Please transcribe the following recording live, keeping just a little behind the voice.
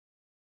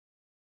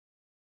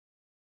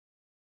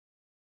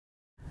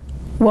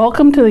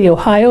Welcome to the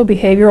Ohio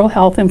Behavioral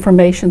Health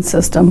Information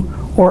System,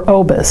 or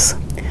OBHIS.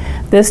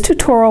 This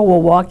tutorial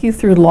will walk you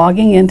through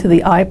logging into the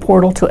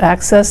iPortal to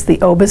access the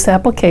OBHIS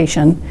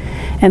application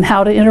and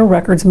how to enter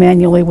records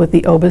manually with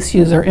the OBHIS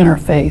user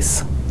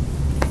interface.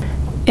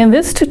 In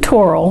this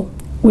tutorial,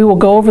 we will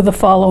go over the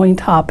following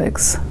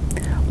topics: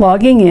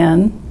 logging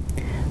in,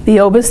 the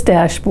OBHIS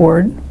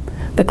dashboard,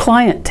 the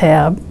Client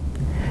tab,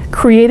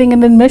 creating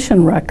an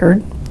admission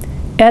record,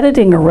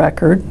 editing a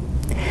record,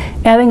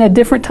 adding a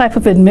different type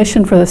of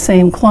admission for the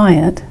same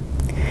client,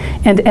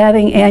 and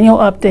adding annual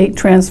update,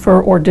 transfer,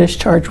 or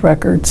discharge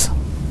records.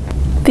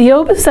 The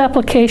OBHIS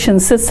application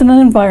sits in an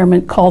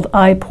environment called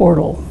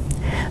iPortal.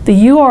 The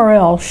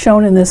URL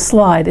shown in this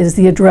slide is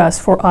the address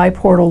for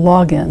iPortal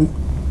login.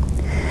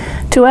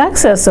 To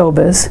access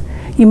OBHIS,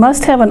 you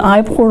must have an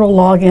iPortal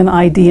login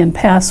ID and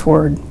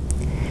password.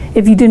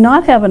 If you do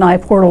not have an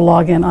iPortal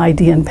login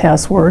ID and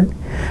password,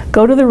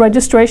 go to the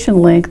registration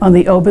link on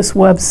the OBHIS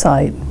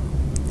website.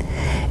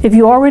 If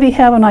you already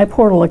have an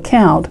iPortal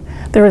account,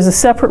 there is a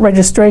separate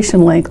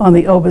registration link on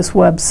the OBHIS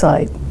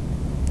website.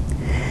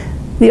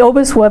 The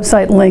OBHIS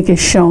website link is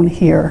shown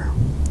here.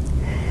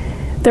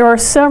 There are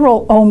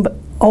several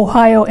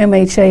Ohio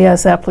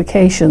MHAS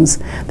applications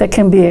that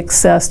can be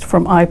accessed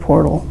from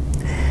iPortal.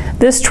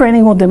 This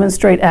training will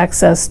demonstrate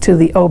access to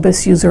the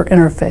OBHIS user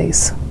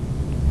interface.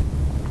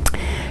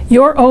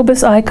 Your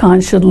OBHIS icon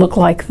should look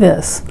like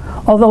this,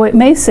 although it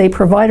may say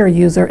Provider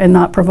User and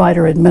not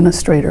Provider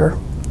Administrator.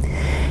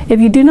 If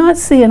you do not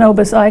see an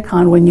OBHIS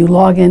icon when you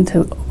log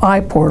into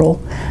iPortal,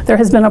 there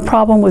has been a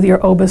problem with your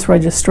OBHIS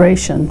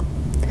registration.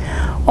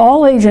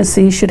 All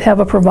agencies should have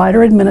a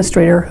Provider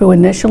Administrator who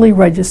initially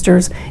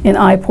registers in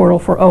iPortal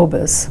for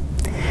OBHIS.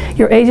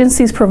 Your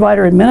agency's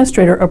Provider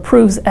Administrator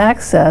approves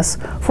access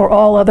for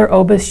all other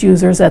OBHIS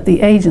users at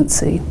the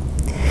agency.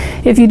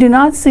 If you do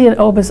not see an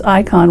OBHIS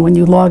icon when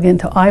you log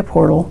into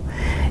iPortal,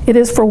 it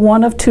is for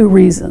one of two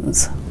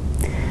reasons.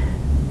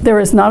 There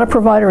is not a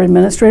Provider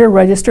Administrator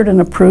registered and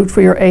approved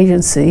for your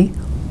agency,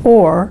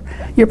 or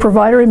your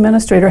Provider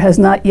Administrator has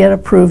not yet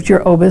approved your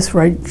OBHIS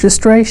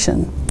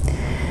registration.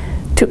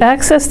 To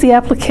access the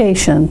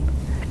application,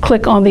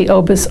 click on the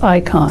OBHIS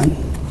icon.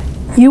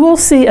 You will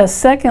see a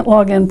second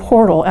login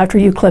portal after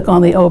you click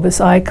on the OBHIS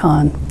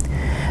icon.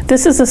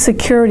 This is a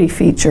security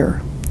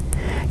feature.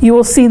 You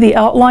will see the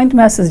outlined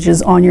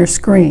messages on your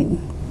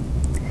screen.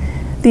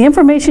 The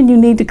information you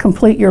need to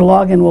complete your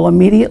login will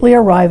immediately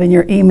arrive in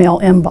your email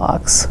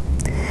inbox.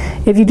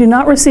 If you do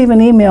not receive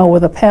an email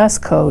with a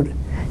passcode,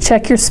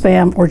 check your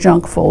spam or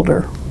junk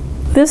folder.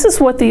 This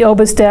is what the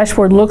OBHIS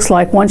dashboard looks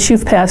like once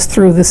you've passed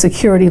through the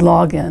security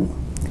login.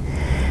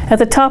 At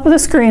the top of the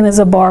screen is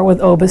a bar with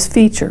OBHIS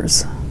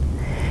features.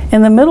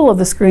 In the middle of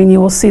the screen,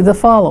 you will see the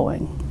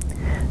following: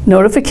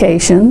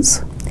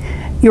 notifications,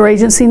 your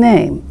agency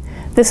name.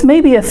 This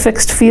may be a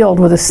fixed field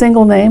with a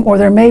single name, or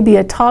there may be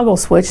a toggle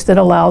switch that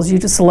allows you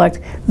to select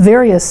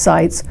various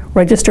sites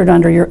registered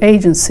under your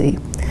agency.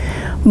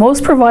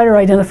 Most provider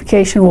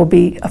identification will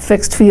be a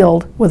fixed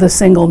field with a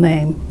single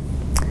name.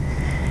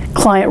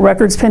 Client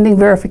records pending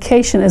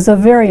verification is a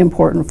very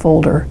important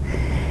folder.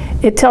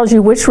 It tells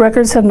you which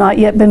records have not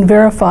yet been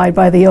verified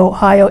by the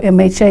Ohio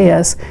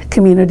MHAS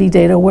Community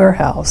Data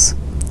Warehouse.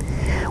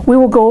 We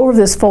will go over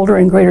this folder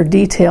in greater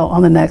detail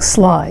on the next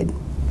slide.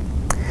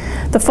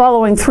 The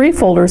following three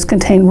folders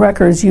contain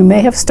records you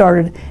may have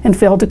started and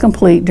failed to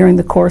complete during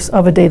the course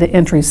of a data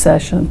entry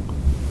session.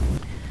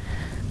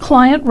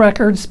 Client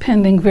Records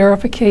Pending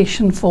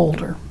Verification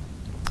folder.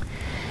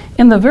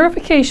 In the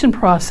verification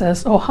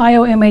process,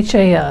 Ohio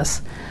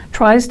MHAS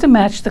tries to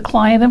match the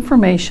client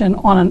information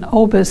on an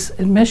OBHIS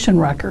admission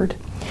record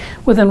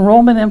with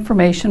enrollment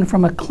information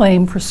from a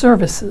claim for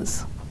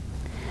services.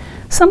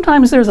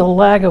 Sometimes there's a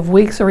lag of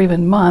weeks or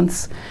even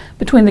months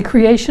between the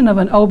creation of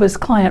an OBHIS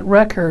client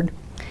record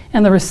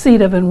and the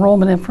receipt of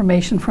enrollment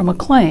information from a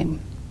claim.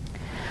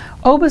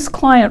 OBHIS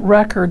client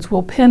records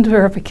will pend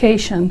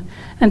verification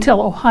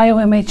until Ohio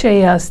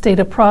MHAS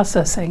data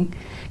processing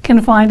can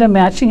find a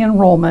matching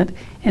enrollment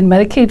in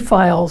Medicaid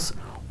files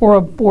or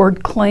a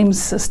board claims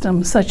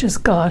system such as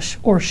GOSH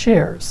or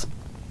SHARES.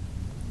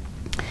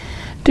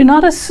 Do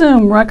not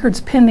assume records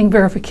pending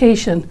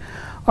verification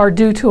are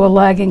due to a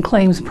lag in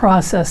claims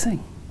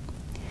processing.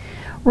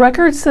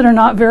 Records that are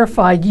not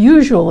verified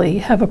usually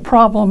have a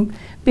problem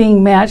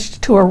being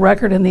matched to a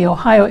record in the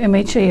Ohio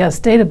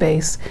MHAS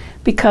database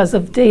because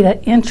of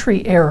data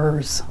entry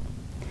errors.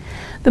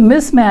 The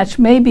mismatch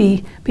may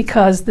be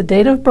because the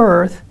date of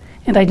birth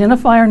and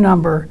identifier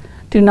number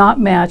do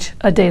not match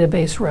a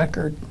database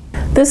record.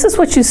 This is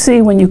what you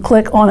see when you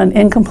click on an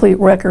incomplete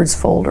records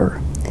folder.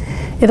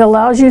 It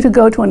allows you to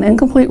go to an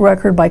incomplete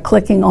record by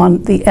clicking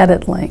on the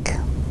edit link.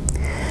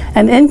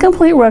 An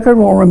incomplete record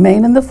will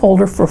remain in the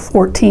folder for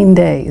 14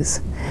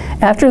 days.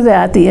 After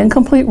that, the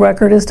incomplete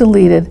record is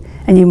deleted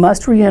and you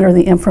must re-enter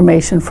the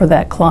information for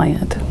that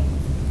client.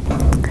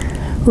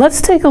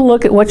 Let's take a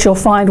look at what you'll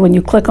find when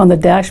you click on the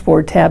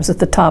dashboard tabs at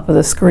the top of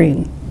the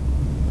screen.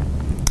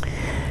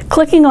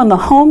 Clicking on the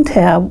Home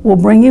tab will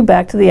bring you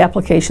back to the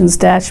application's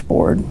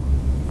dashboard.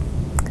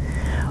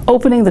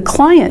 Opening the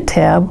Client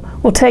tab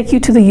will take you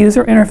to the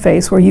user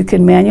interface where you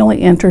can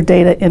manually enter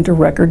data into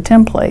record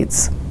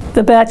templates.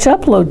 The Batch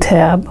Upload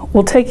tab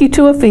will take you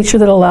to a feature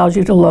that allows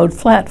you to load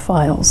flat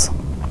files.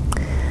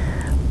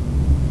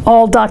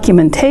 All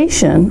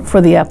documentation for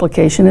the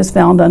application is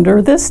found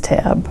under this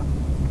tab.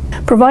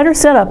 Provider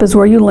Setup is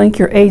where you link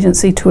your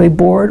agency to a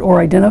board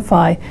or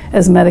identify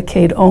as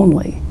Medicaid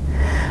only.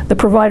 The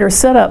provider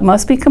setup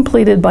must be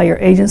completed by your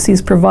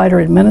agency's provider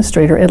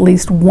administrator at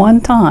least one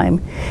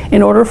time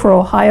in order for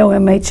Ohio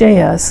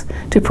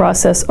MHAS to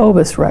process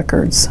OBHIS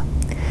records.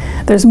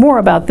 There's more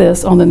about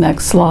this on the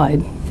next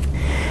slide.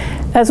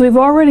 As we've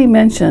already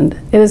mentioned,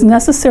 it is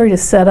necessary to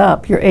set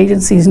up your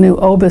agency's new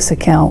OBHIS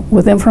account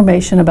with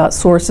information about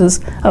sources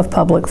of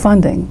public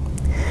funding.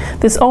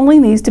 This only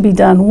needs to be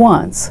done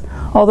once,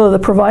 although the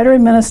provider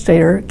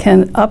administrator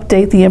can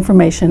update the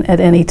information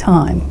at any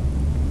time.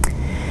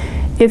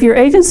 If your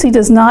agency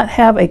does not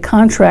have a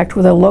contract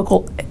with a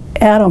local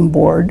ADAM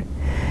board,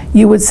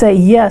 you would say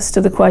yes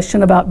to the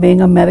question about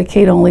being a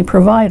Medicaid-only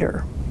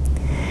provider.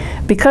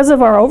 Because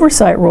of our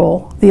oversight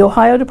role, the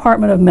Ohio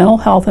Department of Mental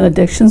Health and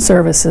Addiction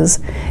Services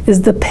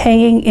is the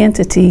paying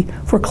entity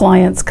for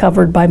clients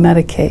covered by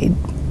Medicaid.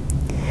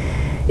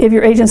 If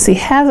your agency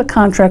has a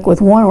contract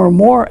with one or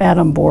more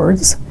ADAM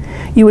boards,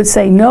 you would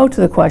say no to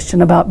the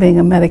question about being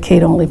a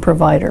Medicaid-only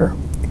provider.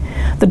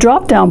 The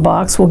drop-down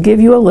box will give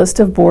you a list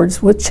of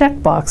boards with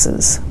check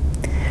boxes.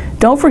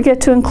 Don't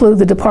forget to include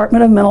the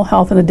Department of Mental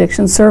Health and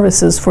Addiction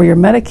Services for your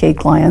Medicaid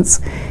clients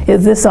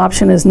if this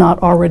option is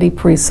not already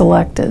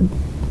pre-selected.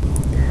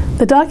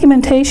 The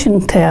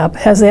Documentation tab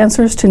has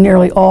answers to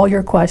nearly all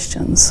your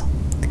questions.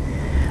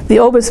 The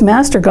OBHIS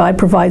Master Guide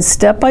provides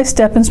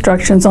step-by-step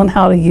instructions on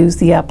how to use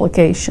the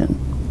application.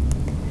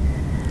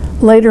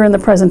 Later in the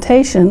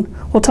presentation,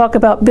 we'll talk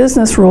about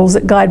business rules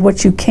that guide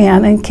what you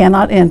can and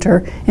cannot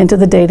enter into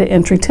the data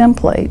entry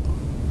template.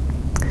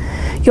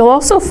 You'll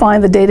also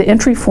find the data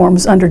entry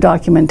forms under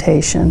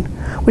Documentation,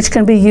 which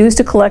can be used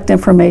to collect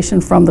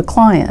information from the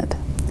client.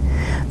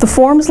 The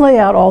forms lay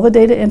out all the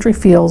data entry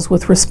fields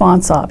with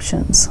response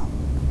options.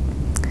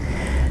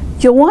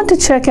 You'll want to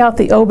check out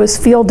the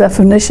OBHIS Field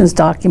Definitions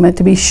document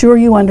to be sure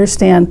you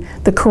understand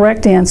the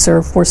correct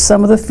answer for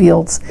some of the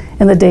fields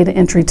in the data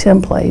entry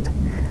template.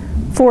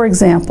 For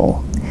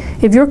example,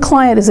 if your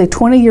client is a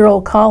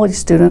 20-year-old college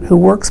student who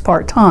works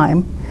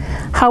part-time,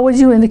 how would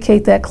you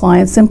indicate that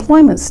client's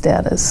employment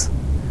status?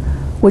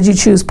 Would you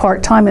choose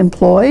part-time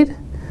employed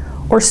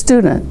or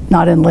student,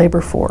 not in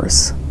labor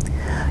force?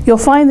 You'll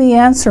find the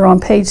answer on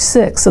page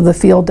 6 of the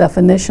Field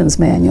Definitions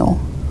Manual.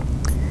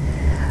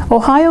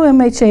 Ohio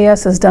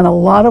MHAS has done a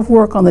lot of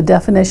work on the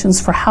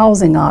definitions for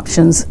housing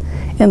options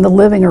in the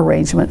living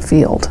arrangement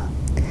field.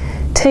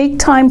 Take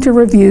time to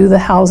review the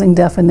housing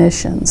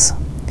definitions.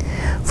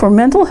 For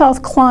mental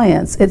health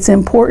clients, it's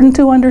important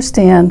to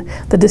understand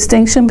the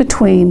distinction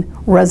between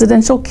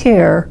residential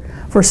care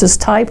versus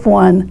Type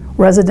 1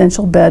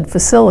 residential bed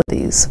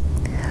facilities.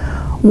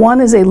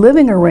 One is a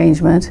living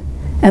arrangement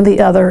and the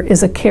other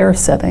is a care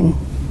setting.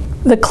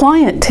 The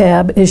Client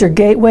tab is your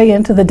gateway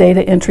into the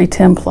data entry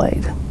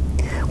template.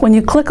 When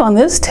you click on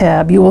this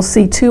tab, you will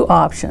see two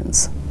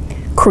options: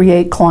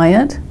 Create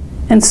Client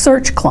and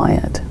Search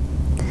Client.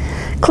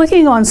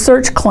 Clicking on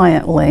Search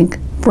Client link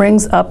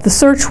brings up the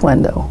search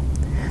window.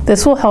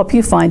 This will help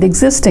you find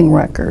existing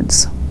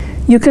records.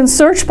 You can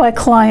search by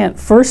client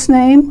first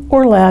name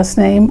or last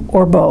name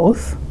or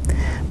both,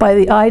 by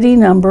the ID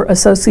number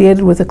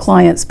associated with the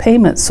client's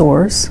payment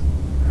source,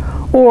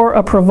 or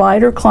a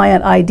provider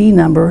client ID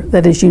number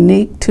that is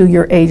unique to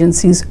your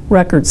agency's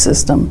record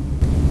system.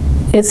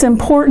 It's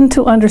important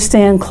to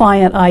understand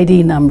client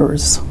ID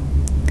numbers.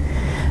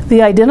 The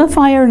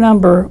identifier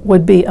number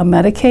would be a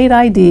Medicaid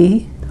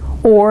ID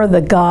or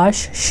the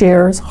GOSH,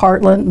 Shares,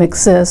 Heartland,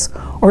 McSIS,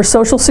 or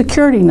Social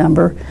Security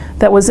number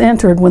that was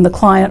entered when the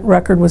client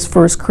record was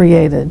first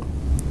created.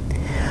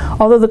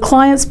 Although the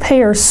client's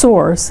payer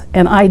source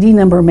and ID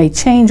number may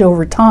change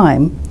over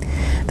time,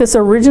 this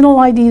original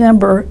ID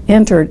number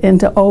entered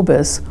into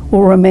OBHIS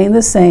will remain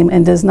the same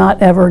and does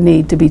not ever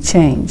need to be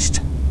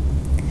changed.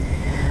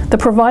 The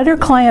provider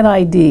client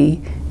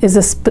ID is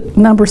a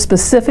number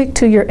specific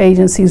to your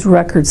agency's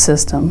record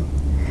system.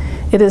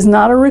 It is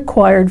not a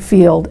required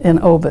field in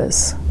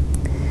OBHIS.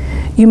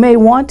 You may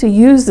want to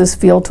use this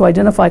field to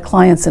identify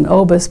clients in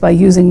OBHIS by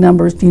using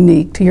numbers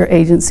unique to your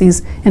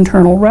agency's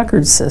internal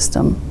records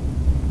system.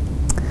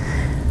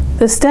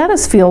 The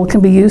status field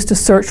can be used to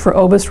search for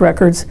OBHIS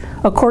records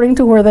according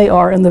to where they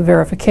are in the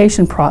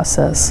verification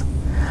process.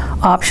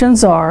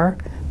 Options are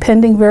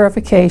pending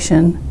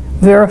verification,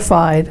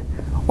 verified,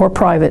 or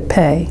private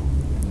pay.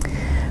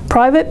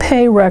 Private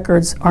pay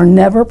records are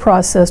never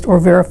processed or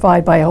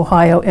verified by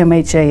Ohio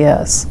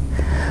MHAS.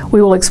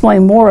 We will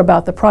explain more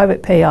about the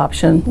private pay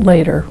option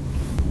later.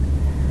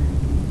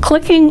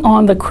 Clicking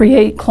on the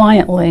Create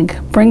Client link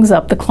brings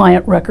up the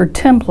client record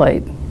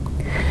template.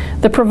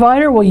 The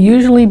provider will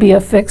usually be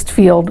a fixed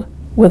field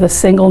with a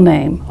single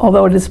name,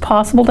 although it is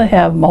possible to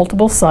have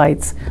multiple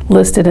sites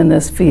listed in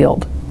this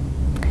field.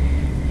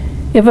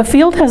 If a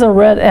field has a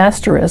red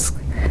asterisk,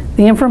 the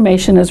the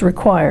information is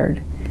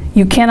required.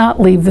 You cannot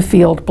leave the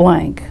field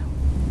blank.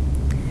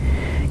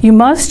 You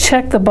must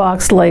check the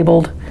box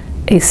labeled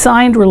 "A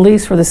signed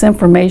release for this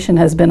information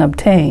has been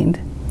obtained"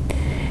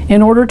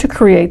 in order to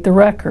create the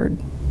record.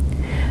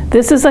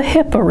 This is a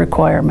HIPAA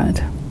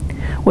requirement.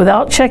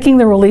 Without checking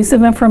the release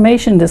of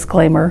information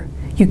disclaimer,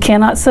 you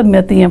cannot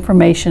submit the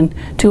information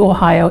to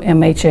Ohio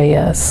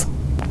MHAS.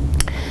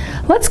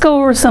 Let's go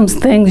over some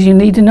things you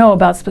need to know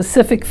about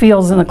specific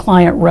fields in the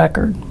client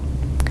record.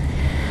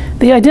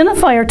 The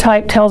identifier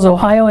type tells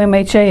Ohio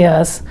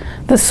MHAS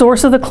the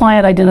source of the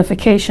client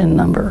identification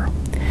number.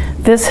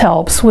 This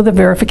helps with the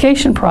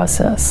verification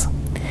process.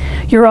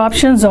 Your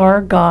options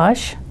are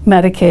GOSH,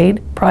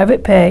 Medicaid,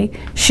 private pay,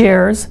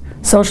 shares,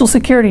 Social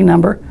Security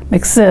number,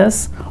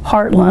 MCSIS,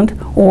 Heartland,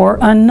 or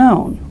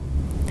unknown.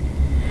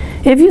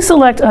 If you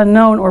select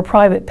unknown or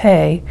private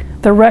pay,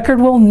 the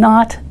record will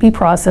not be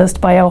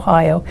processed by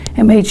Ohio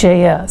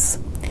MHAS.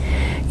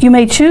 You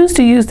may choose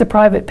to use the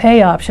private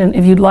pay option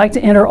if you'd like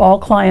to enter all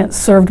clients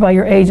served by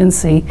your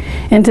agency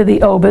into the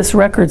OBHIS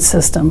record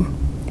system.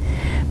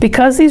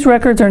 Because these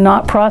records are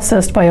not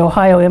processed by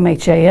Ohio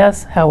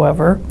MHAS,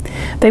 however,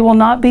 they will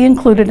not be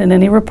included in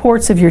any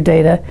reports of your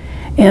data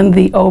in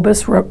the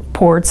OBHIS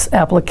reports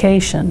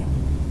application.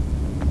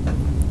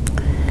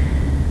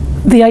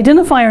 The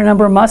identifier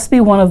number must be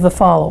one of the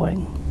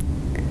following: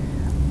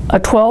 a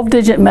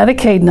 12-digit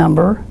Medicaid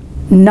number,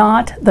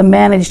 not the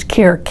managed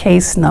care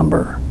case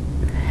number,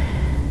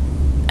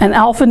 an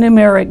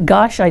alphanumeric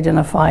GOSH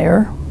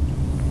identifier,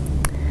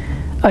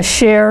 a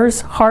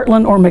shares,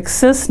 Heartland, or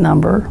MCSIS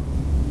number,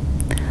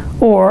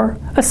 or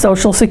a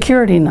Social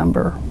Security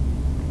number.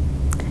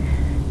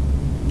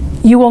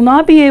 You will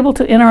not be able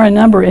to enter a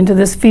number into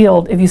this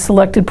field if you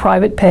selected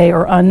private pay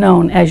or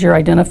unknown as your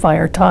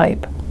identifier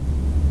type.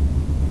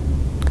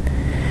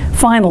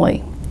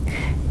 Finally,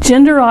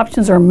 gender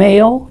options are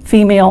male,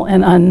 female,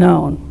 and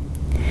unknown.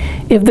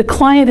 If the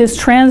client is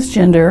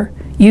transgender,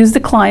 use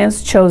the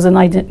client's chosen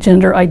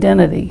gender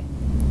identity.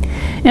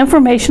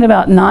 Information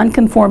about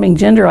non-conforming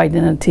gender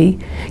identity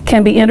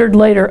can be entered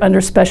later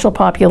under special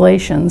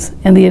populations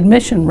in the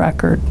admission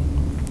record.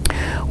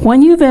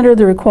 When you've entered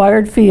the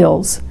required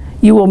fields,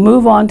 you will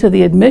move on to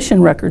the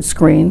admission record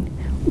screen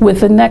with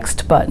the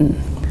Next button.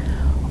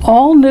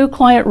 All new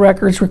client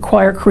records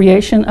require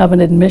creation of an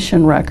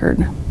admission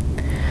record.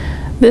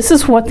 This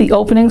is what the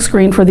opening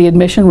screen for the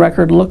admission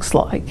record looks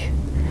like.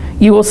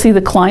 You will see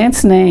the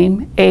client's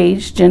name,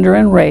 age, gender,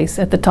 and race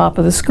at the top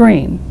of the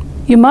screen.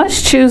 You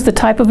must choose the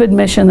type of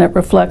admission that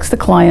reflects the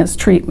client's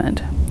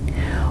treatment.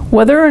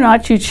 Whether or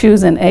not you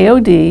choose an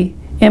AOD,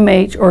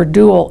 MH, or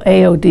dual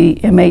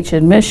AOD, MH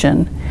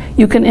admission,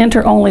 you can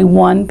enter only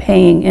one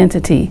paying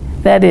entity,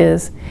 that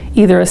is,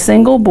 either a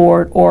single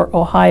board or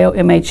Ohio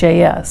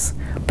MHAS,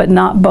 but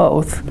not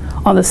both,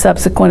 on the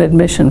subsequent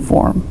admission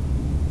form.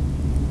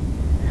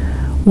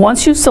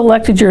 Once you've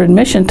selected your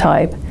admission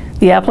type,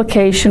 the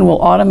application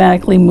will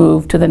automatically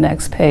move to the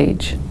next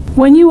page.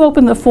 When you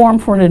open the form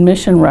for an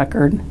admission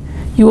record,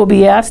 you will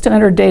be asked to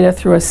enter data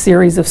through a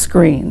series of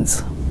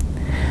screens.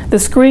 The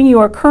screen you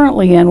are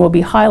currently in will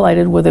be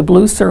highlighted with a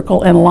blue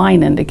circle and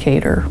line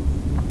indicator.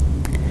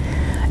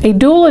 A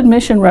dual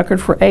admission record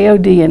for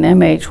AOD and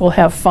MH will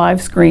have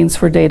 5 screens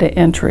for data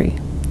entry.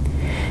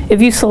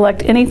 If you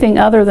select anything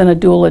other than a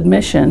dual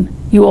admission,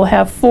 you will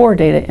have 4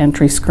 data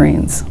entry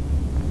screens.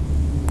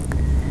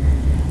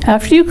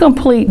 After you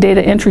complete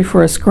data entry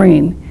for a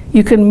screen,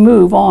 you can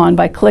move on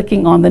by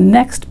clicking on the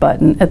Next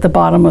button at the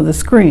bottom of the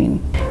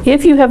screen.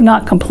 If you have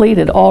not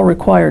completed all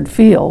required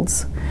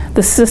fields,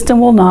 the system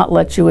will not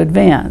let you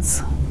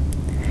advance.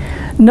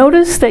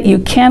 Notice that you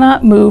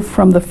cannot move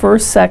from the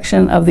first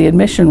section of the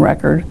admission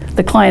record,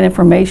 the client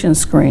information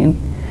screen,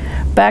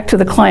 back to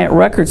the client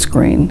record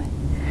screen.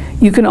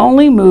 You can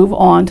only move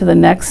on to the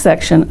next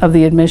section of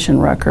the admission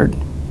record.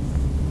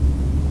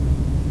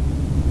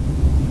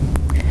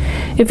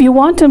 If you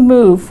want to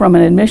move from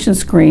an admission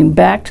screen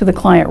back to the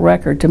client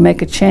record to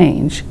make a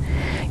change,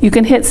 you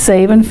can hit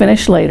Save and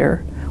Finish later,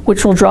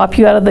 which will drop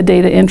you out of the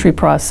data entry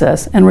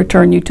process and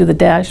return you to the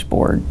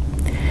dashboard.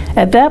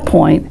 At that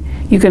point,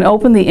 you can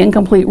open the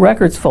Incomplete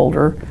Records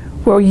folder,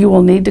 where you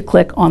will need to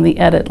click on the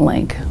Edit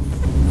link.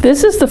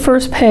 This is the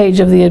first page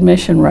of the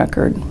admission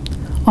record.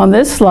 On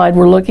this slide,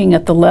 we're looking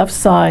at the left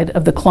side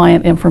of the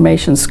client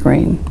information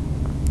screen.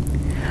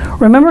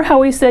 Remember how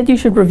we said you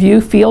should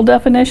review field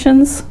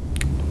definitions?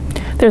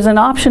 There's an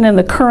option in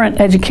the current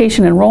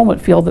education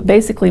enrollment field that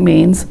basically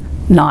means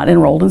not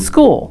enrolled in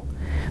school.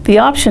 The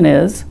option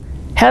is,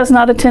 has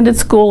not attended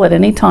school at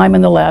any time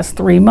in the last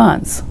 3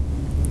 months.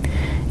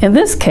 In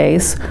this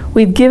case,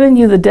 we've given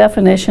you the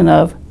definition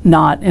of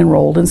not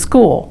enrolled in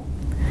school.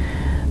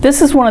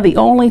 This is one of the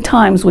only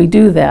times we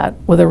do that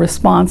with a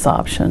response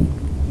option.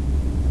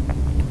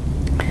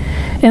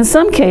 In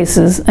some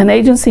cases, an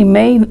agency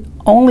may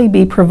only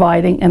be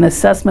providing an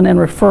assessment and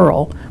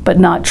referral, but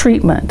not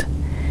treatment.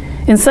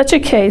 In such a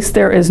case,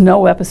 there is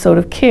no episode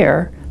of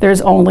care. There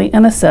is only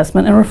an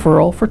assessment and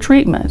referral for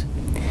treatment.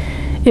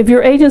 If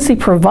your agency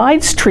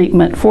provides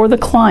treatment for the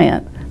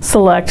client,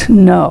 select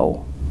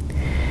No.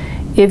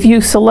 If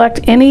you select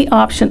any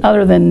option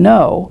other than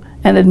no,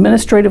 an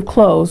administrative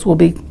close will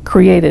be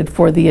created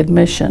for the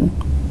admission.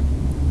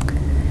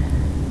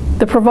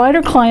 The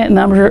provider client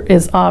number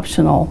is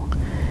optional.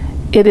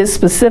 It is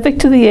specific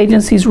to the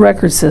agency's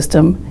record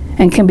system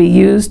and can be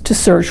used to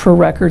search for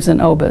records in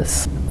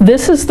OBHIS.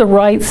 This is the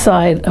right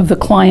side of the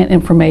client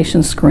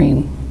information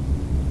screen.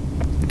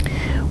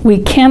 We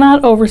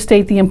cannot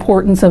overstate the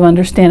importance of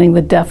understanding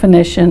the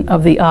definition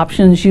of the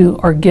options you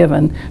are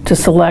given to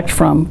select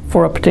from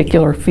for a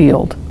particular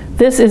field.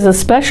 This is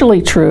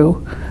especially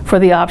true for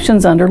the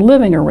options under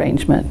living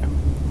arrangement.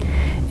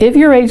 If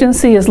your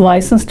agency is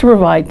licensed to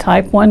provide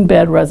type 1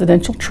 bed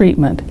residential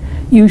treatment,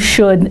 you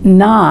should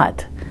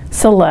not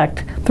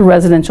select the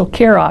residential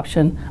care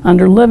option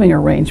under living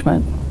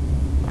arrangement.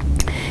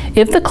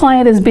 If the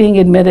client is being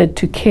admitted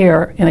to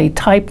care in a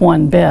type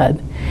 1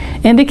 bed,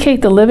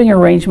 indicate the living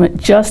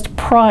arrangement just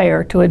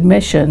prior to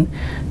admission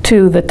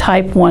to the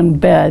type 1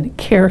 bed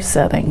care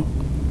setting.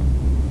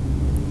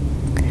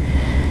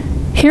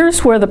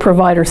 Here's where the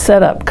provider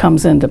setup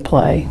comes into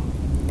play.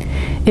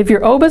 If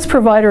your OBHIS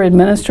provider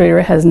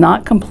administrator has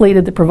not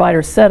completed the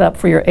provider setup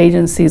for your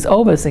agency's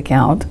OBHIS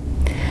account,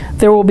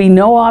 there will be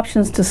no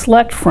options to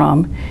select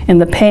from in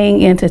the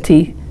paying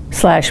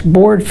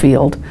entity/board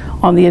field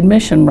on the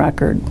admission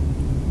record.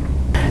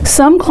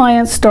 Some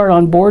clients start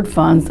on board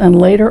funds and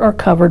later are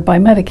covered by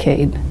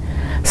Medicaid.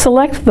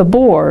 Select the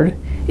board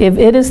if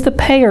it is the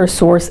payer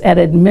source at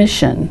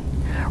admission,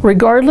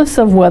 regardless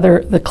of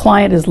whether the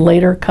client is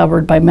later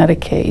covered by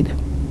Medicaid.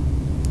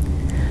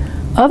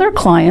 Other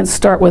clients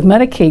start with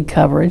Medicaid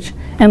coverage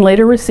and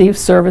later receive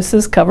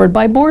services covered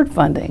by board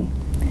funding.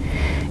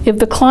 If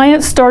the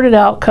client started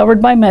out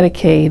covered by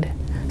Medicaid,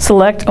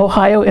 select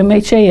Ohio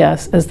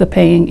MHAS as the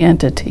paying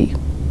entity.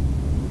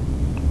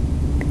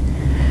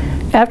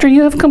 After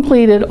you have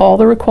completed all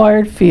the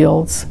required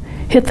fields,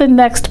 hit the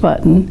Next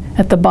button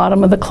at the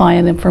bottom of the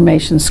client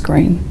information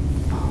screen.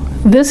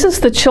 This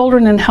is the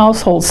Children and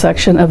Household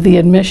section of the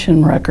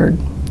admission record.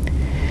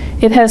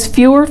 It has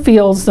fewer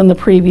fields than the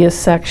previous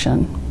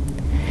section.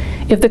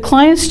 If the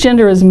client's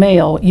gender is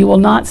male, you will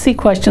not see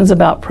questions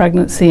about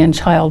pregnancy and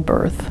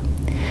childbirth.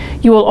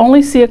 You will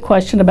only see a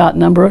question about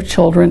number of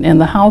children in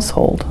the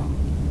household.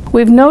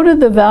 We've noted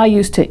the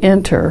values to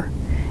enter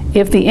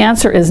if the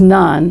answer is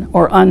none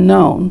or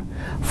unknown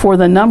for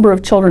the number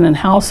of children in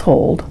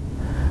household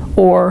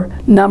or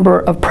number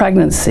of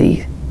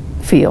pregnancy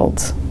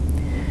fields.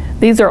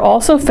 These are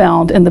also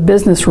found in the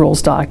business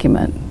rules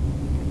document.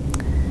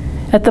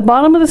 At the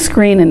bottom of the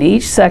screen in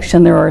each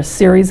section there are a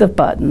series of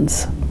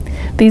buttons.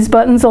 These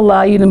buttons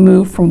allow you to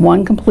move from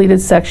one completed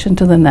section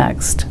to the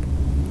next.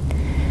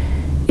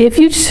 If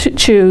you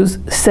choose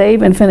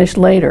Save and Finish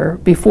Later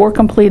before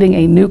completing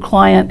a new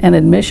client and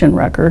admission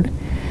record,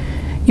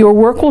 your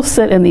work will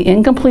sit in the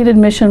Incomplete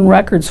Admission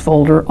Records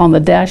folder on the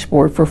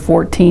dashboard for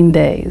 14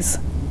 days.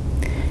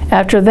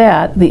 After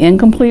that, the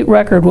incomplete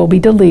record will be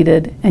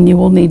deleted and you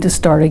will need to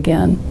start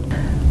again.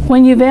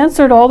 When you've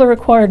answered all the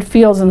required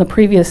fields in the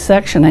previous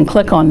section and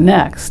click on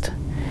Next,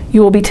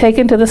 you will be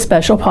taken to the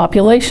Special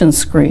Population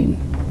screen.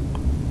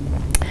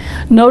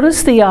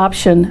 Notice the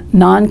option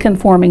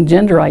Non-Conforming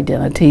Gender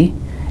Identity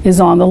is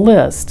on the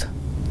list.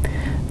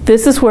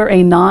 This is where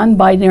a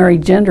non-binary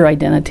gender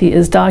identity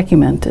is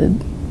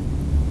documented.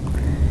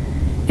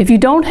 If you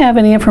don't have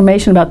any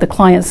information about the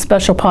client's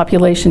special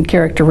population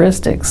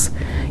characteristics,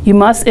 you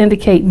must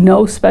indicate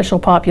no special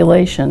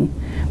population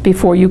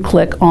before you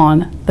click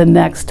on the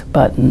Next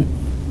button.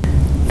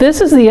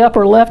 This is the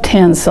upper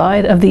left-hand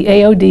side of the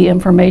AOD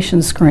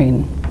information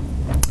screen.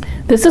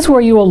 This is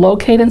where you will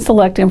locate and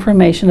select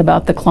information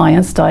about the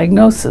client's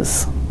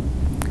diagnosis.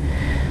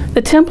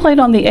 The template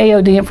on the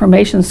AOD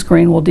information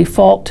screen will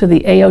default to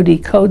the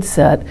AOD code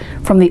set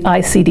from the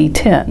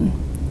ICD-10.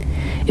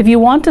 If you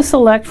want to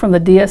select from the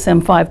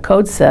DSM-5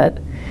 code set,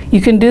 you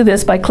can do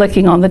this by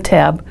clicking on the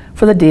tab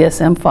for the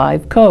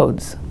DSM-5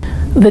 codes.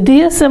 The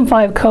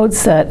DSM-5 code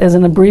set is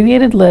an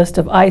abbreviated list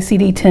of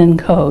ICD-10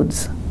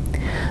 codes.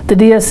 The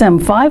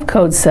DSM-5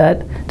 code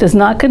set does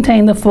not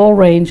contain the full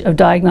range of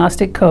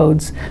diagnostic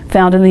codes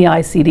found in the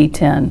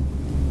ICD-10.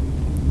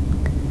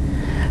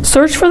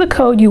 Search for the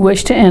code you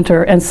wish to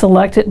enter and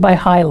select it by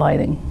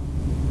highlighting.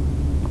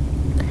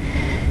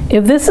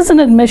 If this is an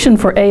admission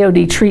for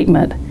AOD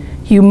treatment,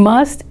 you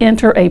must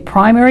enter a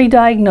primary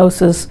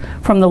diagnosis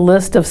from the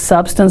list of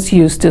substance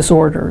use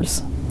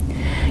disorders.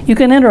 You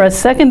can enter a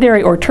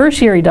secondary or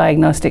tertiary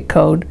diagnostic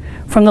code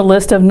from the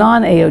list of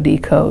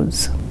non-AOD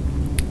codes.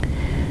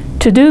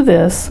 To do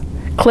this,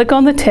 click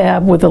on the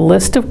tab with a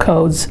list of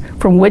codes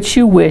from which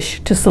you wish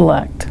to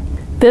select.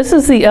 This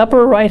is the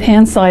upper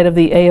right-hand side of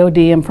the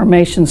AOD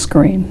information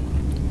screen.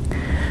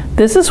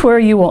 This is where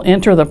you will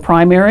enter the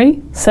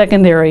primary,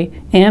 secondary,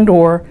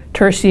 and/or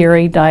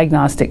tertiary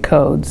diagnostic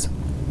codes.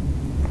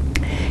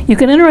 You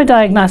can enter a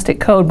diagnostic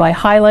code by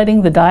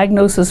highlighting the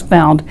diagnosis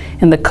found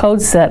in the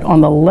code set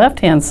on the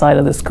left-hand side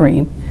of the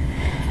screen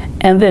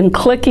and then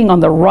clicking on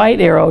the right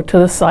arrow to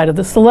the side of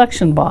the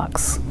selection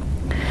box.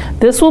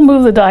 This will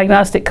move the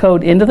diagnostic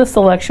code into the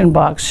selection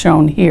box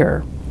shown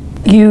here.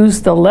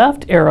 Use the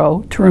left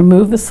arrow to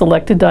remove the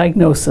selected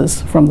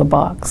diagnosis from the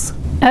box.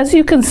 As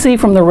you can see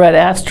from the red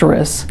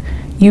asterisk,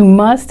 you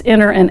must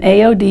enter an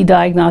AOD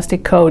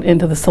diagnostic code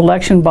into the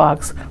selection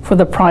box for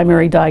the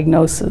primary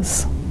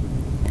diagnosis.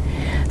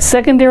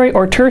 Secondary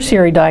or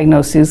tertiary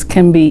diagnoses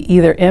can be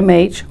either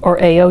MH or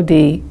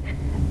AOD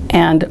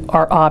and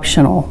are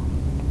optional.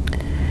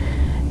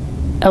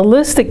 A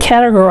list that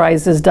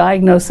categorizes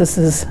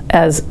diagnoses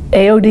as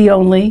AOD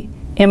only,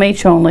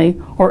 MH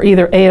only, or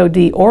either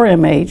AOD or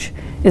MH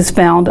is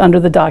found under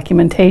the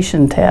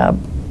Documentation tab.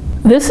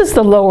 This is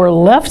the lower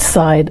left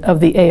side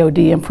of the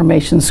AOD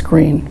information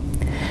screen.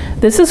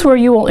 This is where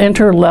you will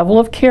enter level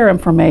of care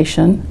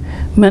information,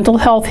 mental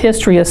health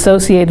history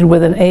associated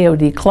with an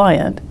AOD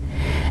client,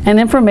 and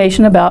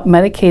information about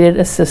medicated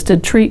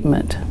assisted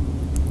treatment.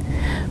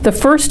 The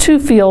first two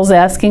fields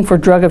asking for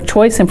drug of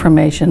choice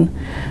information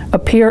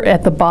appear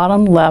at the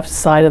bottom left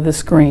side of the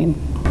screen.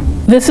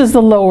 This is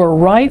the lower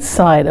right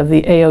side of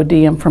the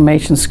AOD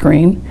information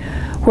screen,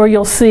 where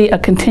you'll see a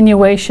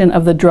continuation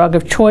of the drug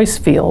of choice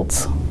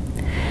fields.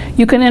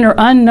 You can enter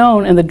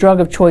unknown in the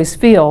drug of choice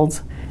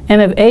fields,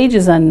 and if age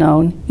is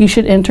unknown, you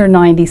should enter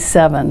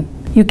 97.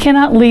 You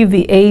cannot leave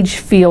the age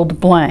field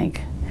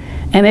blank,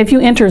 and if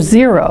you enter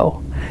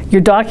 0,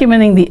 you're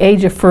documenting the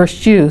age of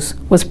first use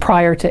was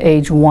prior to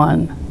age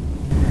 1.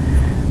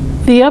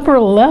 The upper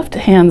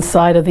left-hand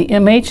side of the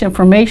MH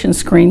information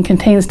screen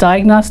contains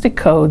diagnostic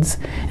codes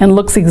and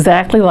looks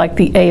exactly like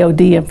the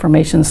AOD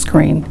information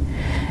screen,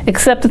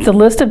 except that the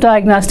list of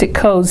diagnostic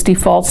codes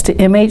defaults to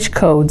MH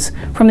codes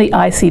from the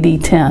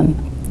ICD-10.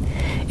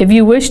 If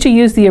you wish to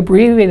use the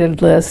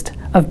abbreviated list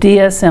of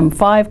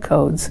DSM-5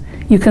 codes,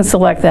 you can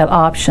select that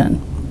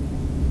option.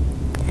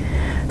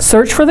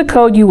 Search for the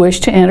code you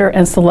wish to enter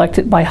and select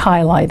it by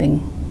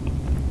highlighting.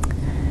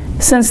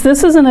 Since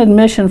this is an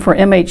admission for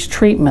MH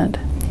treatment,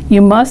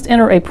 you must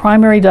enter a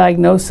primary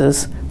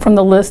diagnosis from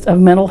the list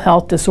of mental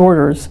health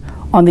disorders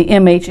on the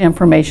MH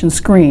information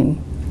screen.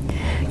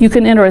 You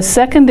can enter a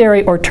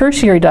secondary or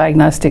tertiary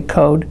diagnostic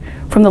code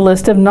from the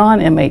list of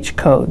non-MH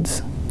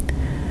codes.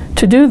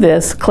 To do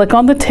this, click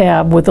on the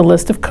tab with the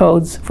list of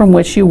codes from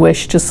which you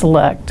wish to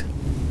select.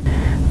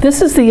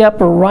 This is the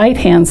upper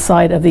right-hand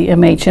side of the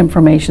MH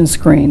information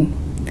screen.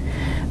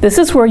 This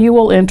is where you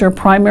will enter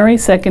primary,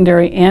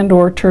 secondary,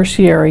 and/or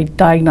tertiary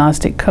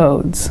diagnostic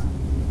codes.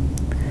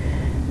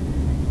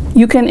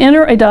 You can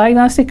enter a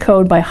diagnostic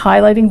code by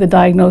highlighting the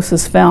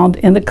diagnosis found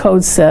in the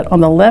code set on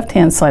the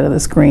left-hand side of the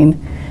screen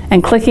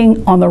and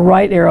clicking on the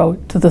right arrow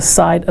to the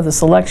side of the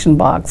selection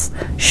box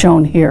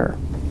shown here.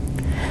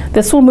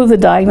 This will move the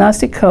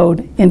diagnostic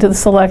code into the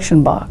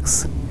selection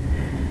box.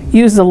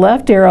 Use the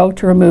left arrow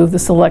to remove the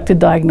selected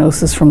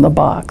diagnosis from the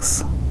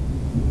box.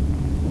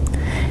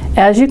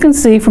 As you can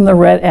see from the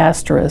red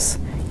asterisk,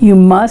 you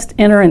must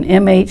enter an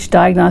MH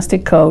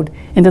diagnostic code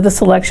into the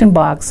selection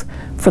box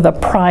for the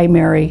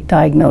primary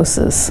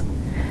diagnosis.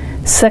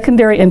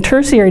 Secondary and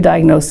tertiary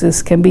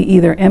diagnoses can be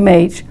either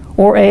MH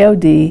or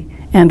AOD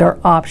and are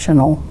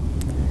optional.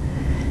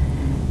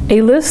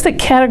 A list that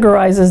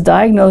categorizes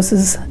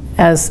diagnoses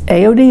as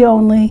AOD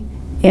only,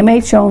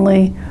 MH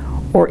only,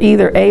 or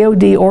either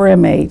AOD or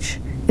MH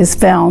is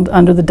found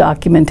under the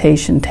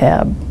Documentation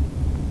tab.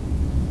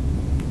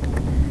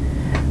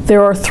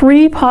 There are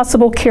 3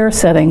 possible care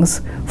settings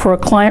for a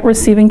client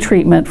receiving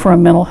treatment for a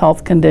mental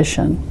health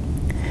condition.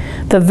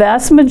 The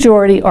vast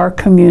majority are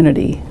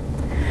community,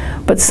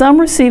 but some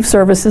receive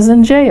services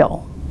in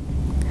jail.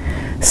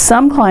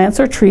 Some clients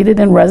are treated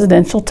in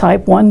residential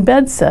type 1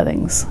 bed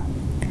settings.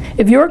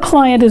 If your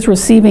client is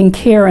receiving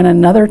care in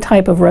another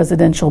type of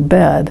residential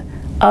bed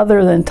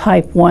other than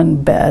type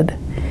 1 bed,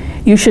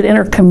 you should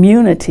enter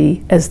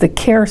community as the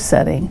care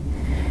setting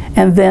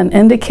and then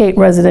indicate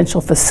residential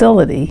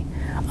facility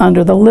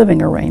under the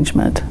living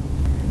arrangement.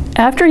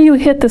 After you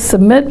hit the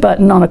Submit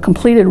button on a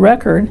completed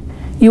record,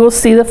 you will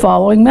see the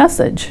following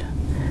message.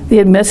 The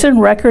admission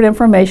record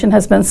information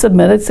has been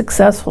submitted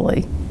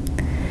successfully.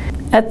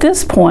 At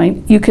this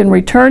point, you can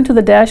return to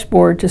the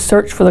dashboard to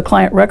search for the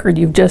client record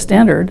you've just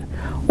entered,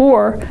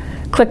 or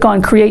click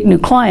on Create New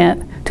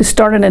Client to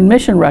start an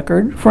admission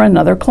record for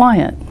another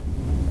client.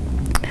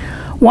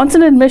 Once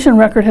an admission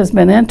record has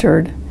been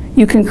entered,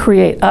 you can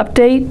create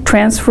update,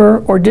 transfer,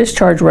 or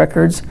discharge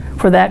records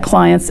for that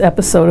client's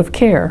episode of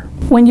care.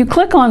 When you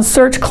click on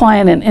Search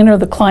Client and enter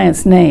the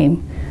client's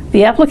name,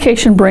 the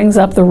application brings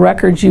up the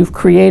records you've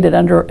created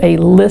under a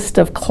List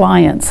of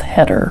Clients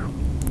header.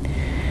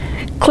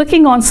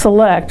 Clicking on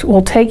Select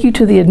will take you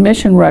to the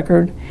admission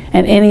record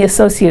and any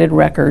associated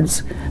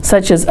records,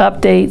 such as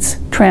updates,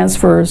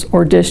 transfers,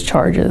 or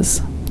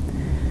discharges.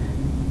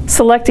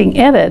 Selecting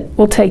Edit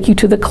will take you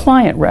to the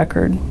client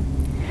record.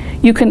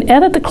 You can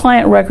edit the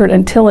client record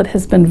until it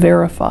has been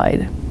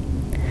verified.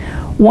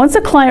 Once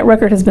a client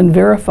record has been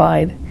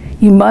verified,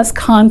 you must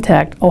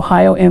contact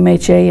Ohio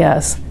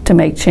MHAS to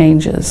make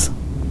changes.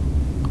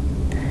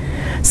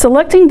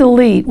 Selecting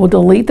Delete will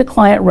delete the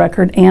client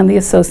record and the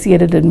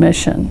associated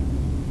admission.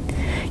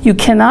 You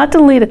cannot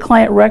delete a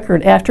client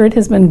record after it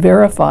has been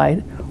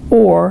verified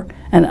or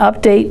an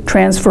update,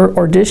 transfer,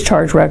 or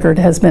discharge record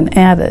has been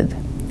added.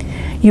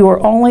 You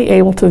are only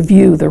able to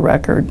view the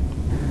record.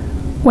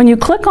 When you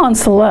click on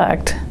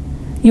Select,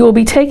 you will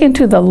be taken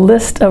to the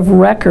list of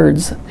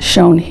records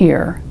shown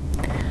here.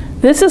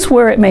 This is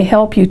where it may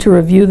help you to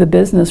review the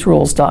business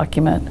rules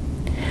document.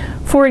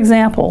 For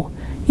example,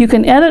 you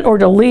can edit or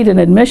delete an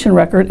admission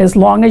record as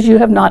long as you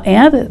have not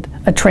added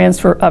a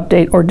transfer,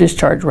 update, or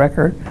discharge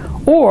record,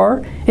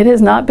 or it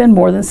has not been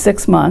more than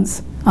 6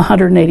 months,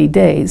 180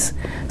 days,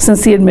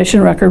 since the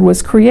admission record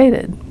was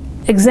created.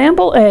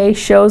 Example A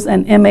shows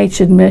an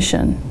MH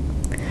admission.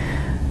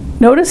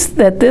 Notice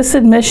that this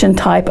admission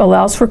type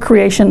allows for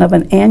creation of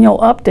an annual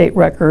update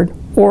record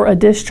or a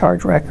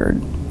discharge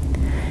record.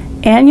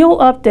 Annual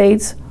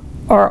updates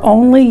are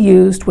only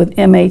used with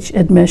MH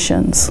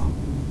admissions.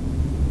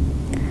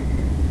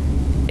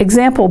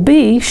 Example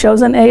B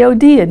shows an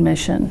AOD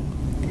admission.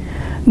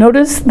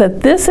 Notice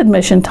that this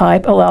admission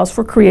type allows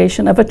for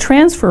creation of a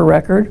transfer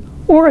record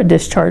or a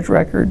discharge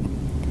record.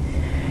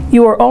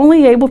 You are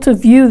only able to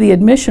view the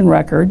admission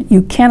record,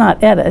 you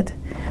cannot edit,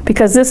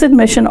 because this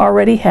admission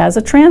already has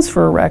a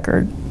transfer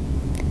record.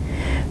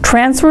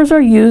 Transfers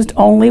are used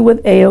only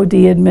with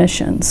AOD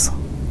admissions.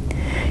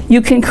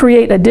 You can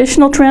create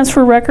additional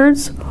transfer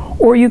records,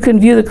 or you can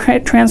view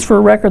the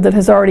transfer record that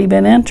has already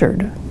been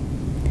entered.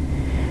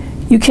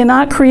 You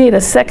cannot create a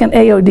second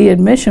AOD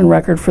admission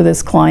record for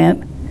this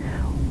client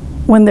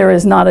when there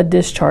is not a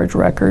discharge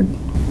record.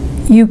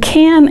 You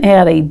can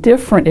add a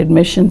different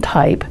admission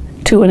type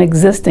to an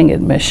existing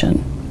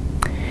admission.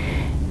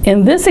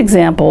 In this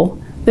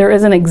example, there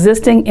is an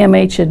existing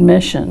MH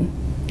admission.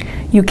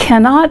 You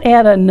cannot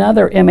add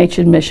another MH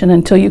admission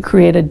until you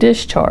create a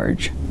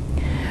discharge,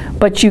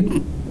 but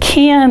you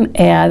can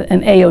add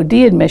an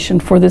AOD admission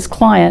for this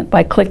client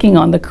by clicking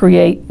on the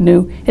Create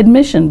New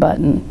Admission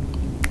button.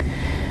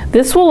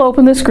 This will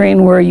open the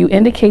screen where you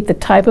indicate the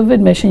type of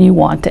admission you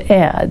want to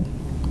add.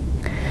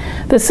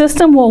 The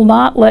system will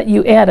not let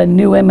you add a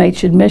new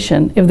MH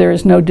admission if there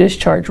is no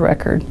discharge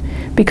record,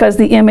 because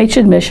the MH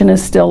admission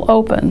is still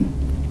open.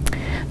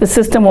 The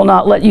system will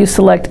not let you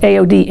select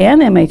AOD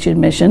and MH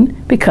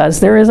admission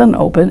because there is an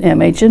open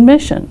MH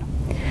admission.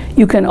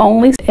 You can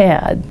only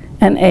add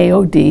an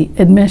AOD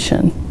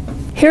admission.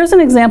 Here's an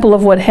example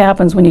of what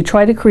happens when you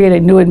try to create a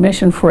new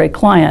admission for a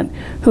client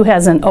who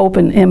has an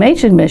open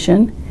MH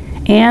admission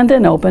and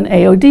an open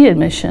AOD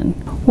admission.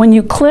 When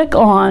you click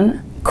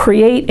on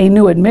Create a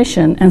New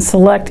Admission and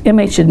select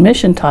MH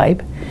admission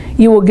type,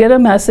 you will get a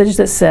message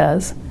that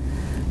says,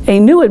 a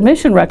new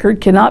admission record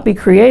cannot be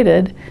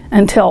created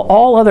until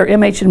all other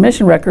MH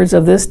admission records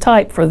of this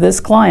type for this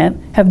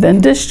client have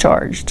been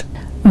discharged.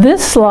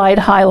 This slide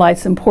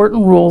highlights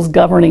important rules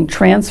governing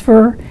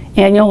transfer,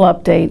 annual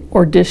update,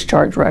 or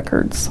discharge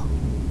records.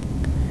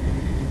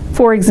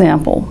 For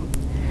example,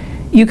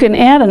 you can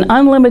add an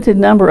unlimited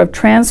number of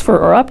transfer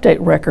or update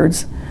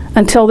records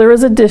until there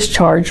is a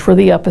discharge for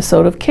the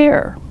episode of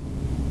care.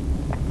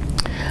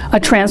 A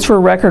transfer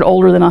record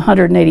older than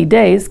 180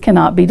 days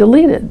cannot be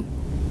deleted.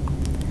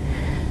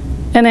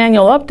 An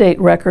annual update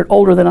record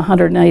older than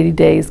 180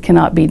 days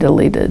cannot be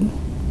deleted.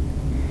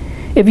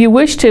 If you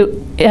wish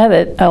to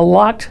edit a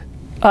locked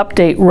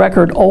update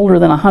record older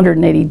than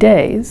 180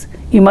 days,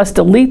 you must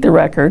delete the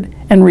record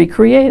and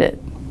recreate it.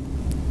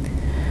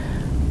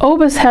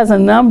 OBHIS has a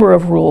number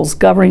of rules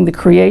governing the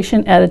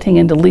creation, editing,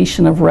 and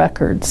deletion of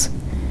records.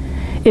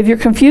 If you're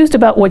confused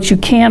about what you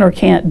can or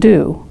can't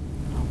do,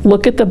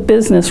 look at the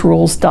business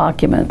rules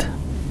document.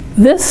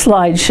 This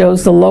slide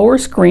shows the lower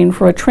screen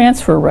for a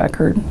transfer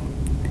record.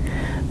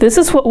 This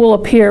is what will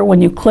appear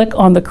when you click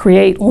on the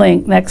Create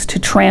link next to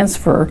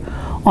Transfer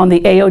on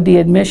the AOD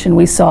admission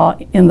we saw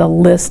in the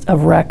list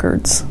of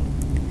records.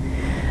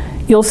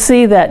 You'll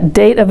see that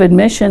date of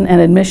admission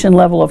and admission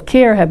level of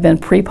care have been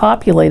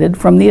pre-populated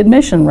from the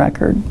admission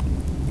record.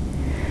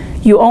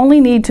 You only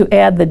need to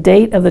add the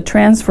date of the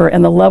transfer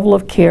and the level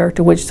of care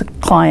to which the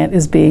client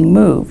is being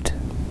moved.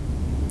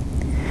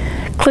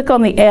 Click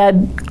on the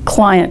Add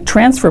Client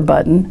Transfer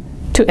button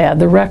to add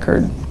the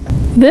record.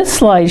 This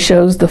slide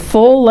shows the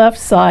full left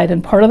side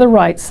and part of the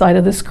right side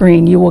of the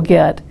screen you will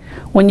get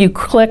when you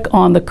click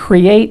on the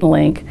Create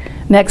link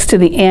next to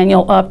the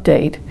Annual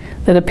Update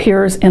that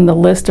appears in the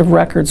List of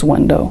Records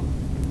window.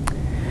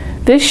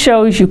 This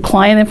shows you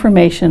client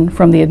information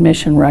from the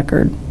admission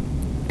record.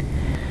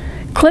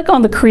 Click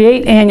on the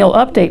Create Annual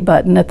Update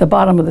button at the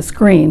bottom of the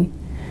screen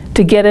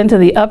to get into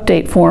the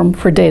update form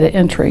for data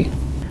entry.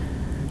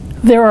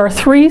 There are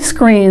 3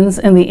 screens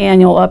in the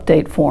Annual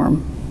Update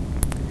form.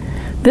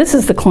 This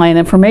is the Client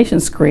Information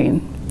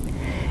screen.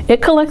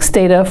 It collects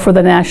data for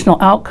the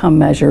National Outcome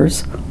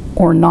Measures,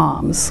 or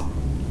NOMs.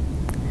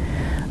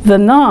 The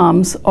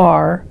NOMs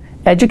are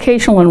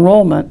educational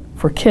enrollment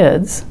for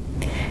kids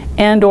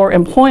and/or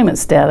employment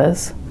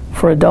status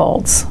for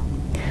adults,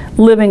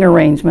 living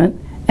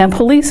arrangement, and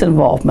police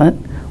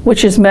involvement,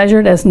 which is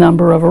measured as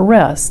number of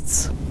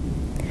arrests.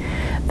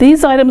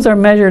 These items are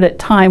measured at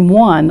time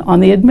 1 on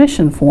the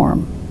admission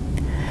form.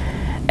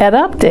 At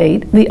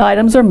update, the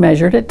items are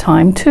measured at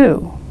time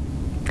 2.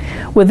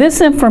 With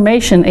this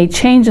information, a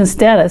change in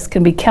status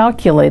can be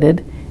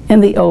calculated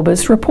in the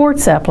OBHIS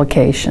Reports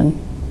application.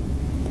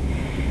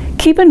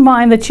 Keep in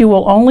mind that you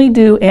will only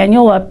do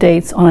annual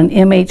updates on an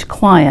MH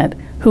client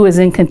who is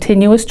in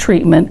continuous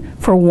treatment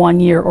for 1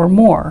 year or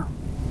more.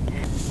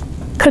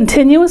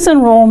 Continuous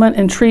enrollment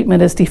in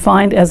treatment is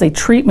defined as a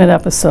treatment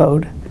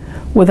episode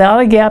without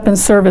a gap in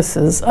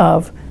services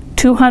of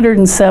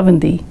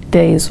 270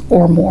 days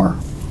or more.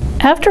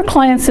 After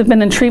clients have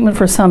been in treatment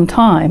for some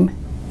time,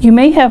 you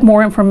may have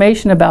more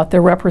information about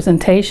their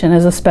representation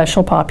as a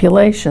special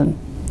population.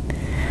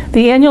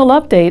 The annual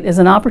update is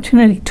an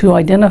opportunity to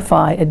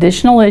identify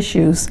additional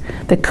issues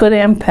that could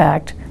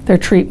impact their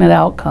treatment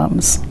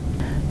outcomes.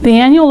 The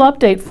annual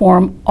update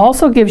form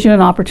also gives you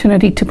an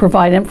opportunity to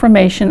provide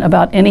information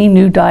about any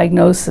new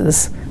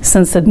diagnoses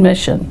since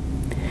admission.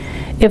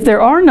 If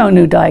there are no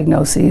new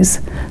diagnoses,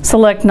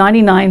 select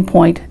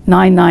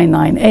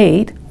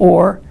 99.9998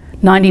 or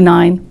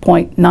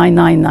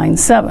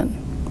 99.9997.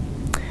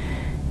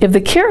 If the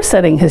care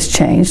setting has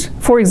changed,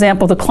 for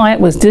example, the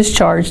client was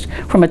discharged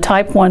from a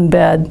type 1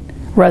 bed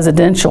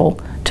residential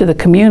to the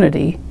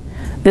community,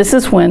 this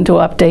is when to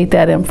update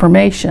that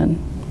information.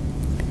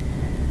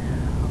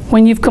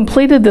 When you've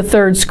completed the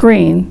third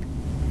screen,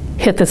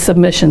 hit the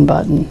submission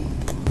button.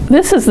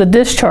 This is the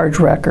discharge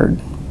record.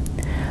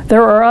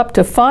 There are up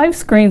to 5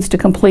 screens to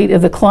complete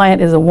if the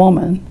client is a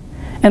woman,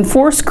 and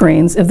 4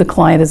 screens if the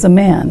client is a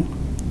man.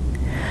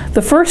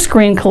 The first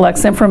screen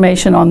collects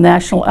information on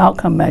national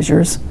outcome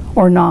measures,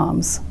 or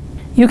NOMs.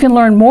 You can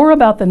learn more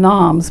about the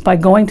NOMs by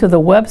going to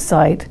the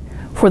website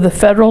for the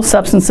Federal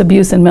Substance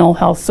Abuse and Mental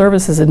Health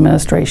Services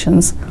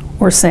Administrations,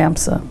 or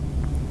SAMHSA.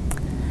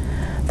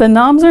 The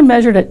NOMs are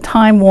measured at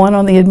time 1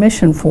 on the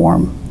admission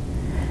form.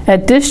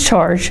 At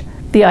discharge,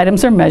 the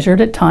items are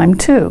measured at time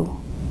 2.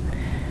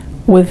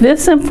 With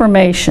this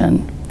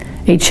information,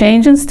 a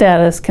change in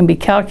status can be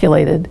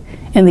calculated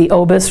in the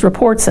OBHIS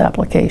Reports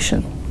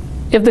application.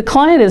 If the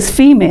client is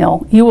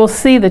female, you will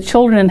see the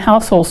Children and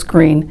Household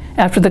screen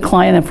after the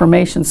Client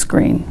Information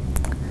screen.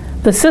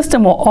 The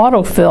system will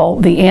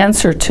autofill the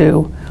answer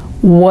to,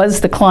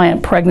 was the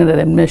client pregnant at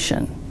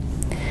admission?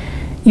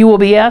 You will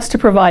be asked to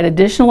provide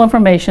additional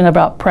information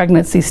about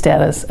pregnancy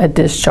status at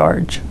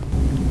discharge.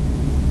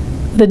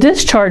 The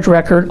discharge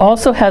record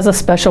also has a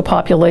special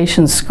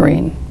population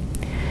screen.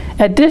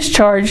 At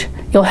discharge,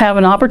 you'll have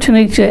an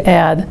opportunity to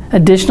add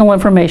additional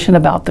information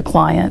about the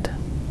client.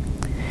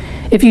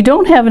 If you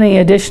don't have any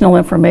additional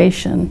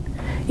information,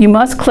 you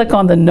must click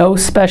on the No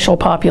Special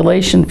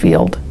Population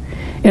field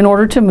in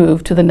order to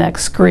move to the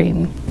next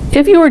screen.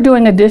 If you are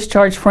doing a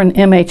discharge for an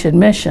MH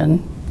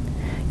admission,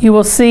 you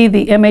will see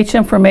the MH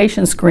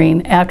information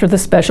screen after the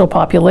Special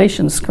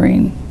Population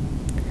screen.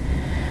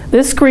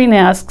 This screen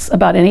asks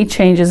about any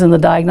changes in the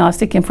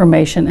diagnostic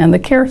information and the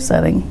care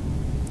setting.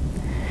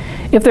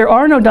 If there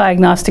are no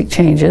diagnostic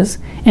changes,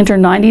 enter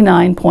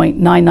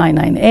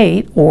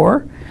 99.9998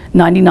 or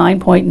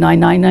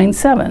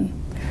 99.9997.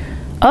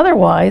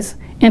 Otherwise,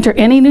 enter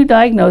any new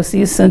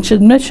diagnoses since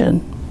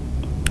admission.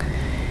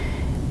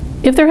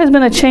 If there has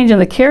been a change in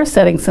the care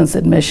setting since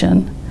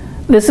admission,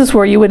 this is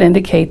where you would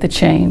indicate the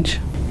change.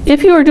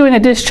 If you are doing a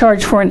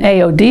discharge for an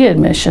AOD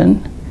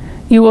admission,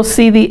 you will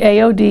see the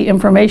AOD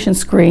information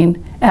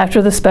screen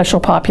after the Special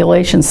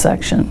Population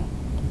section.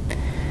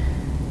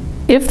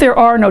 If there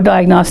are no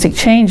diagnostic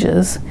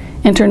changes,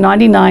 enter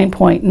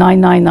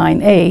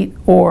 99.9998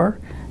 or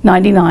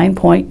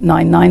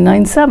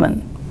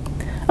 99.9997.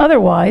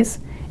 Otherwise,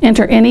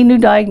 enter any new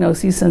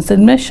diagnoses since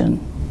admission.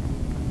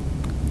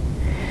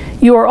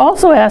 You are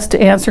also asked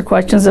to answer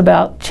questions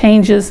about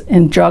changes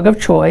in drug of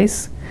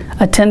choice,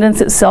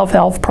 attendance at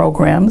self-help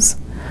programs,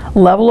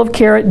 level of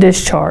care at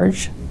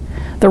discharge,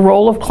 the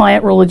role of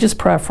client religious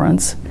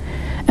preference,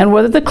 and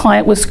whether the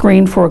client was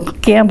screened for a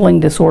gambling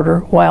disorder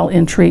while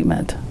in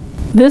treatment.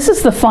 This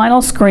is the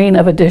final screen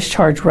of a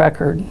discharge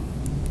record.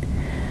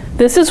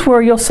 This is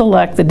where you'll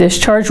select the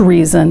discharge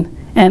reason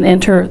and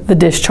enter the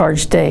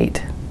discharge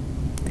date.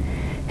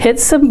 Hit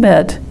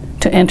Submit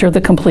to enter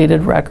the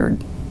completed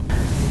record.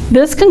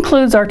 This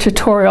concludes our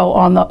tutorial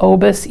on the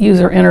OBHIS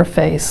user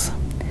interface.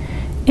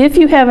 If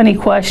you have any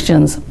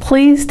questions,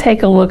 please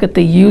take a look at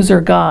the user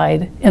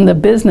guide in the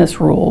business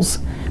rules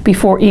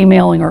before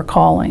emailing or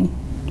calling.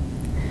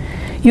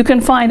 You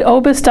can find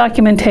OBHIS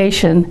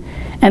documentation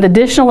and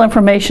additional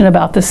information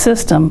about the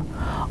system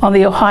on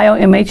the Ohio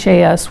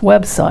MHAS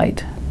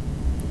website.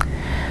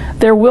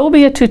 There will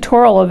be a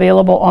tutorial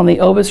available on the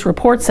OBHIS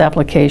Reports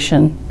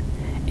application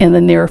in the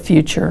near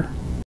future.